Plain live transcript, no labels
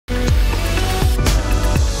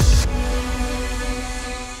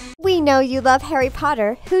We know you love Harry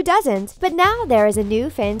Potter, who doesn't? But now there is a new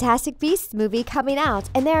Fantastic Beasts movie coming out,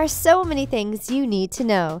 and there are so many things you need to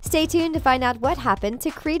know. Stay tuned to find out what happened to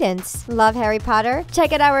Credence. Love Harry Potter?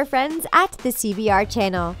 Check out our friends at the CBR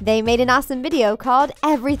channel. They made an awesome video called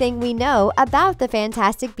Everything We Know About the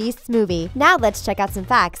Fantastic Beasts movie. Now let's check out some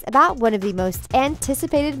facts about one of the most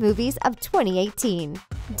anticipated movies of 2018.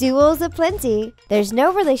 Duels aplenty. There's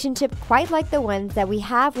no relationship quite like the ones that we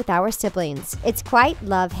have with our siblings. It's quite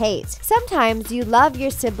love-hate. Sometimes you love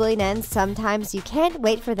your sibling and sometimes you can't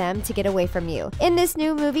wait for them to get away from you. In this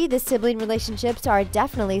new movie, the sibling relationships are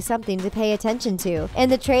definitely something to pay attention to. In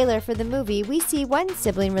the trailer for the movie, we see one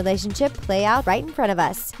sibling relationship play out right in front of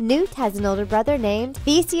us. Newt has an older brother named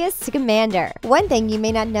Theseus Scamander. One thing you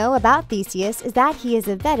may not know about Theseus is that he is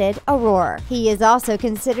a vetted Auror. He is also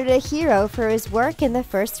considered a hero for his work in the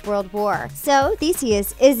First World War. So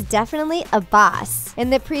Theseus is definitely a boss. In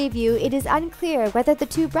the preview, it is unclear whether the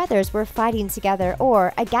two brothers were fighting together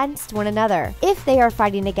or against one another. If they are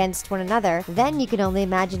fighting against one another, then you can only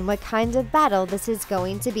imagine what kind of battle this is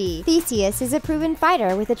going to be. Theseus is a proven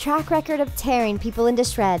fighter with a track record of tearing people into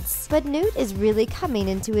shreds, but Newt is really coming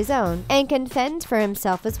into his own and can fend for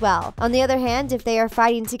himself as well. On the other hand, if they are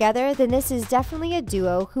fighting together, then this is definitely a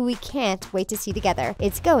duo who we can't wait to see together.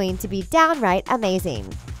 It's going to be downright amazing.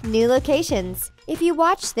 New locations. If you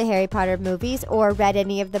watched the Harry Potter movies or read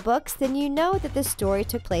any of the books, then you know that the story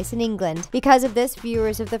took place in England. Because of this,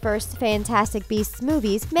 viewers of the first Fantastic Beasts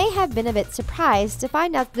movies may have been a bit surprised to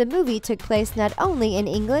find out that the movie took place not only in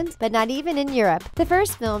England, but not even in Europe. The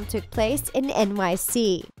first film took place in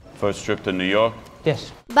NYC. First trip to New York?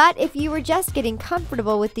 Yes. But if you were just getting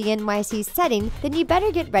comfortable with the NYC setting, then you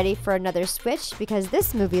better get ready for another switch because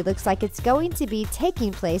this movie looks like it's going to be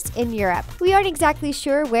taking place in Europe. We aren't exactly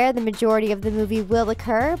sure where the majority of the movie will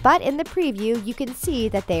occur, but in the preview you can see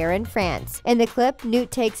that they are in France. In the clip,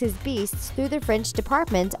 Newt takes his beasts through the French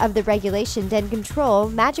department of the regulation and control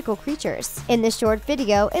magical creatures. In the short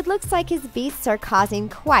video, it looks like his beasts are causing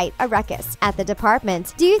quite a ruckus at the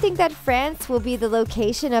department. Do you think that France will be the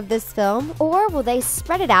location of this film, or will they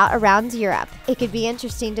spread it out around Europe? It could be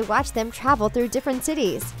interesting to watch them travel through different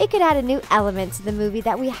cities. It could add a new element to the movie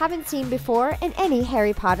that we haven't seen before in any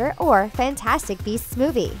Harry Potter or Fantastic Beasts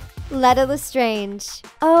movie. Led Lestrange.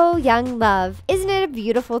 Oh, young love. Isn't it a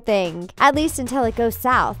beautiful thing? At least until it goes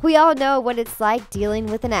south. We all know what it's like dealing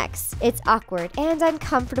with an ex. It's awkward and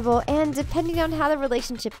uncomfortable, and depending on how the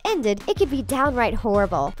relationship ended, it could be downright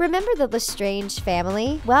horrible. Remember the Lestrange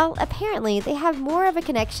family? Well, apparently they have more of a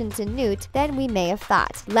connection to Newt than we may have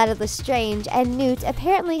thought. Led Lestrange and Newt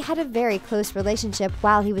apparently had a very close relationship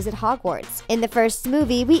while he was at Hogwarts. In the first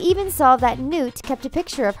movie, we even saw that Newt kept a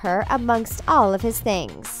picture of her amongst all of his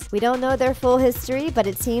things. We don't know their full history, but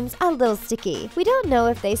it seems a little sticky. We don't know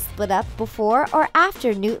if they split up before or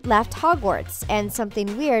after Newt left Hogwarts, and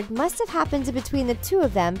something weird must have happened between the two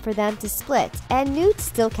of them for them to split, and Newt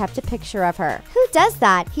still kept a picture of her. Who does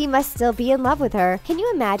that? He must still be in love with her. Can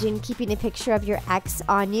you imagine keeping a picture of your ex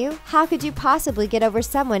on you? How could you possibly get over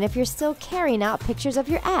someone if you're still carrying out pictures of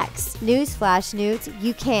your ex? Newsflash, Newt,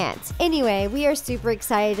 you can't. Anyway, we are super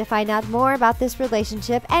excited to find out more about this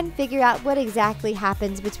relationship and figure out what exactly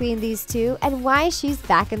happens between these two and why she's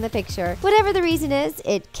back in the picture. Whatever the reason is,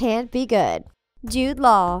 it can't be good. Jude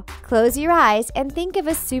Law. Close your eyes and think of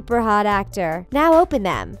a super hot actor. Now open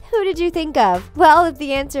them. Who did you think of? Well, if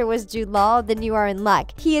the answer was Jude Law, then you are in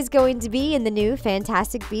luck. He is going to be in the new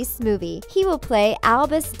Fantastic Beasts movie. He will play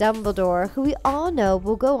Albus Dumbledore, who we all know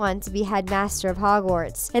will go on to be headmaster of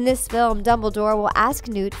Hogwarts. In this film, Dumbledore will ask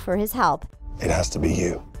Newt for his help. It has to be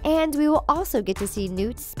you. And we will also get to see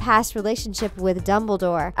Newt's past relationship with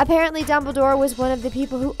Dumbledore. Apparently, Dumbledore was one of the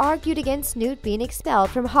people who argued against Newt being expelled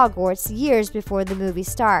from Hogwarts years before the movie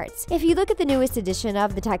starts. If you look at the newest edition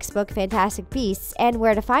of the textbook Fantastic Beasts and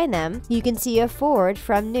Where to Find Them, you can see a foreword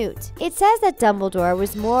from Newt. It says that Dumbledore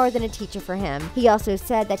was more than a teacher for him. He also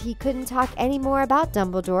said that he couldn't talk any more about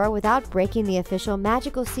Dumbledore without breaking the official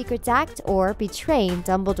Magical Secrets Act or betraying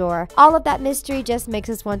Dumbledore. All of that mystery just makes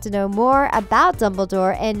us want to know more about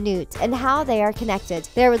Dumbledore and Newt and how they are connected.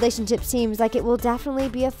 Their relationship seems like it will definitely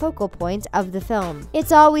be a focal point of the film.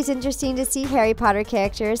 It's always interesting to see Harry Potter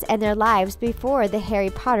characters and their lives before the Harry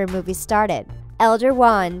Potter movie started. Elder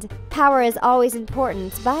Wand. Power is always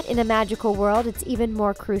important, but in a magical world, it's even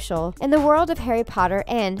more crucial. In the world of Harry Potter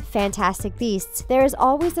and Fantastic Beasts, there is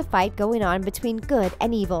always a fight going on between good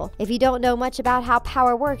and evil. If you don't know much about how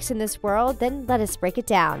power works in this world, then let us break it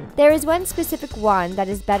down. There is one specific wand that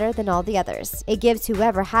is better than all the others. It gives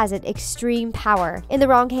whoever has it extreme power. In the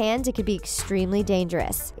wrong hands, it could be extremely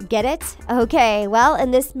dangerous. Get it? Okay, well,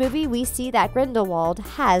 in this movie, we see that Grindelwald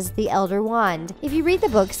has the Elder Wand. If you read the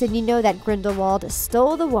books, then you know that Grindelwald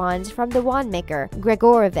stole the wand from the wand maker,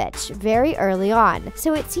 Gregorovitch, very early on.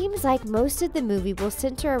 So it seems like most of the movie will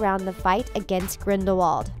center around the fight against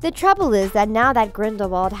Grindelwald. The trouble is that now that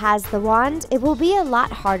Grindelwald has the wand, it will be a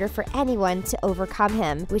lot harder for anyone to overcome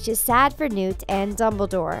him, which is sad for Newt and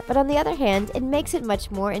Dumbledore. But on the other hand, it makes it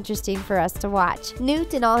much more interesting for us to watch.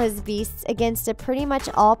 Newt and all his beasts against a pretty much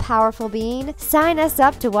all-powerful being? Sign us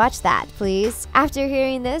up to watch that, please. After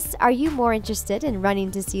hearing this, are you more interested in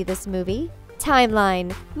running to see this movie?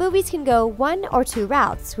 Timeline. Movies can go one or two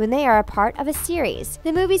routes when they are a part of a series.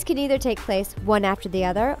 The movies can either take place one after the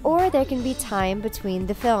other, or there can be time between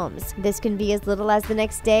the films. This can be as little as the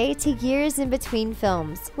next day to years in between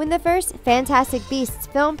films. When the first Fantastic Beasts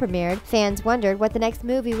film premiered, fans wondered what the next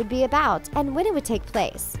movie would be about and when it would take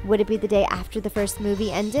place. Would it be the day after the first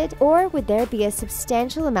movie ended, or would there be a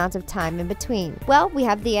substantial amount of time in between? Well, we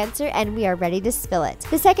have the answer and we are ready to spill it.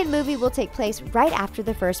 The second movie will take place right after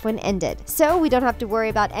the first one ended. So we don't have to worry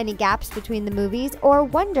about any gaps between the movies or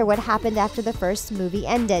wonder what happened after the first movie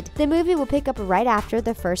ended. The movie will pick up right after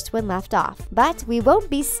the first one left off. But we won't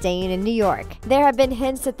be staying in New York. There have been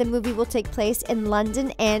hints that the movie will take place in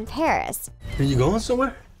London and Paris. Are you going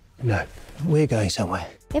somewhere? No, we're going somewhere.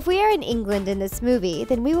 If we are in England in this movie,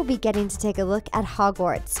 then we will be getting to take a look at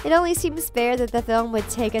Hogwarts. It only seems fair that the film would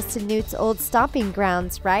take us to Newt's old stomping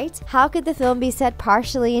grounds, right? How could the film be set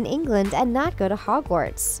partially in England and not go to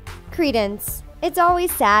Hogwarts? Credence. It's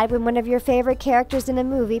always sad when one of your favorite characters in a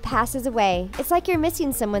movie passes away. It's like you're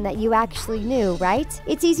missing someone that you actually knew, right?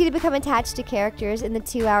 It's easy to become attached to characters in the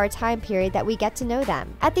 2-hour time period that we get to know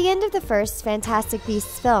them. At the end of the first Fantastic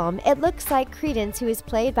Beasts film, it looks like Credence, who is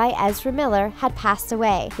played by Ezra Miller, had passed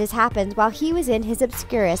away. This happened while he was in his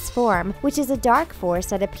Obscurus form, which is a dark force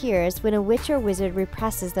that appears when a witch or wizard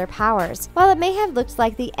represses their powers. While it may have looked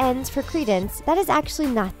like the end for Credence, that is actually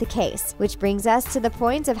not the case, which brings us to the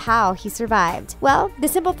point of how he survived. Well, the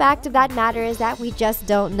simple fact of that matter is that we just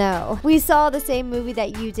don't know. We saw the same movie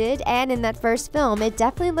that you did, and in that first film, it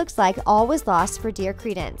definitely looks like all was lost for dear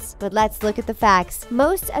Credence. But let's look at the facts.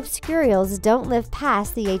 Most Obscurials don't live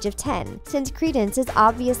past the age of 10. Since Credence is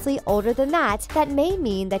obviously older than that may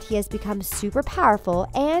mean that he has become super powerful,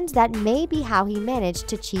 and that may be how he managed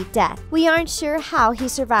to cheat death. We aren't sure how he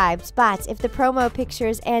survived, but if the promo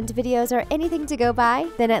pictures and videos are anything to go by,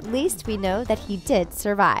 then at least we know that he did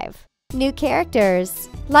survive. New characters.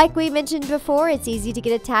 Like we mentioned before, it's easy to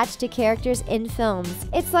get attached to characters in films.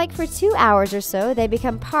 It's like for 2 hours or so, they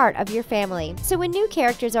become part of your family. So when new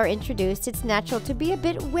characters are introduced, it's natural to be a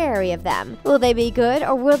bit wary of them. Will they be good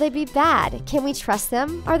or will they be bad? Can we trust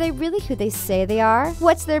them? Are they really who they say they are?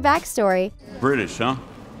 What's their backstory? British, huh?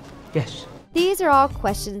 Yes. These are all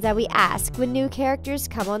questions that we ask when new characters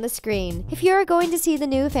come on the screen. If you're going to see the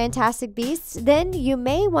new Fantastic Beasts, then you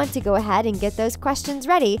may want to go ahead and get those questions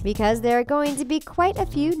ready because there are going to be quite a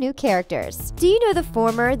few new characters. Do you know the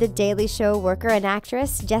former The Daily Show worker and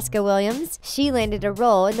actress, Jessica Williams? She landed a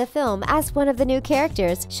role in the film as one of the new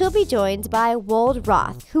characters. She'll be joined by Wold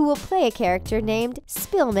Roth, who will play a character named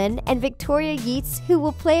Spillman, and Victoria Yeats, who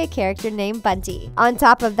will play a character named Bunty. On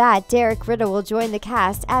top of that, Derek Ritter will join the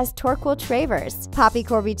cast as Torquil Travers. Poppy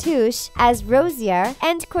Corby-Touche as Rosier,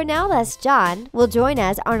 and Cornel S. John will join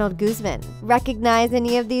as Arnold Guzman. Recognize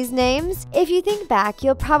any of these names? If you think back,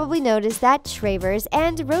 you'll probably notice that Travers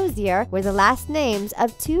and Rosier were the last names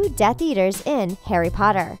of 2 Death Eaters in Harry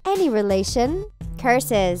Potter. Any relation?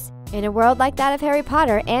 Curses. In a world like that of Harry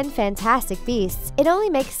Potter and Fantastic Beasts, it only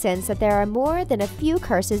makes sense that there are more than a few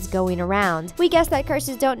curses going around. We guess that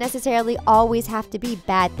curses don't necessarily always have to be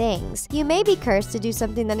bad things. You may be cursed to do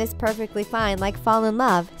something that is perfectly fine, like fall in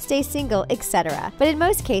love, stay single, etc. But in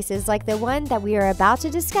most cases, like the one that we are about to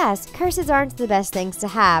discuss, curses aren't the best things to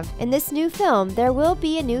have. In this new film, there will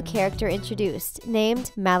be a new character introduced,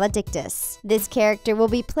 named Maledictus. This character will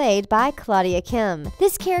be played by Claudia Kim.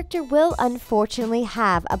 This character will unfortunately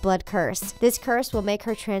have a blood blood curse. This curse will make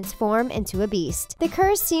her transform into a beast. The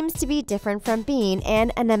curse seems to be different from being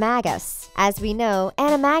an animagus. As we know,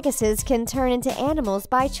 animaguses can turn into animals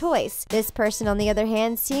by choice. This person, on the other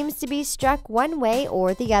hand, seems to be struck one way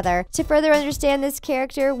or the other. To further understand this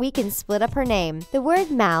character, we can split up her name. The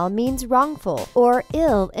word mal means wrongful or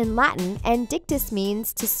ill in Latin, and dictus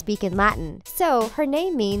means to speak in Latin. So her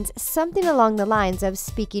name means something along the lines of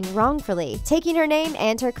speaking wrongfully. Taking her name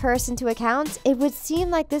and her curse into account, it would seem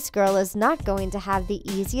like this girl is not going to have the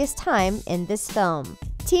easiest time in this film.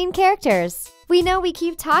 Teen characters. We know we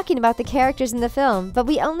keep talking about the characters in the film, but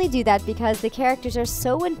we only do that because the characters are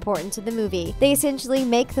so important to the movie. They essentially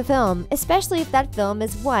make the film, especially if that film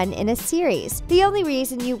is one in a series. The only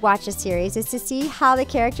reason you watch a series is to see how the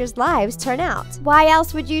characters' lives turn out. Why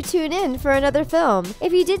else would you tune in for another film?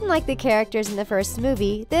 If you didn't like the characters in the first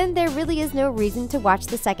movie, then there really is no reason to watch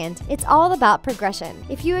the second. It's all about progression.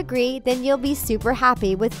 If you agree, then you'll be super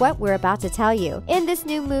happy with what we're about to tell you. In this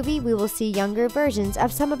new movie, we will see younger versions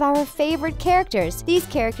of some of our favorite characters. These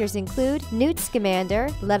characters include Newt Scamander,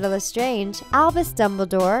 Letta Lestrange, Albus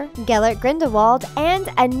Dumbledore, Gellert Grindelwald, and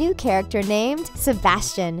a new character named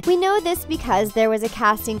Sebastian. We know this because there was a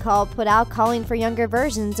casting call put out calling for younger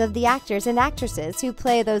versions of the actors and actresses who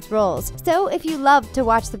play those roles. So if you love to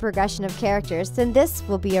watch the progression of characters, then this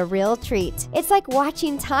will be a real treat. It's like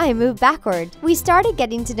watching time move backward. We started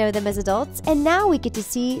getting to know them as adults, and now we get to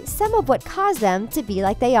see some of what caused them to be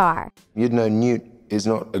like they are. You'd know Newt is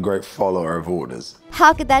not a great follower of orders.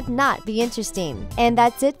 How could that not be interesting? And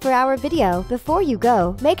that's it for our video. Before you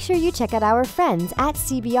go, make sure you check out our friends at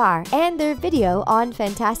CBR and their video on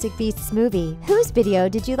Fantastic Beasts movie. Whose video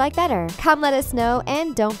did you like better? Come let us know,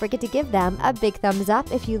 and don't forget to give them a big thumbs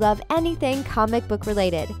up if you love anything comic book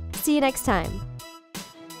related. See you next time.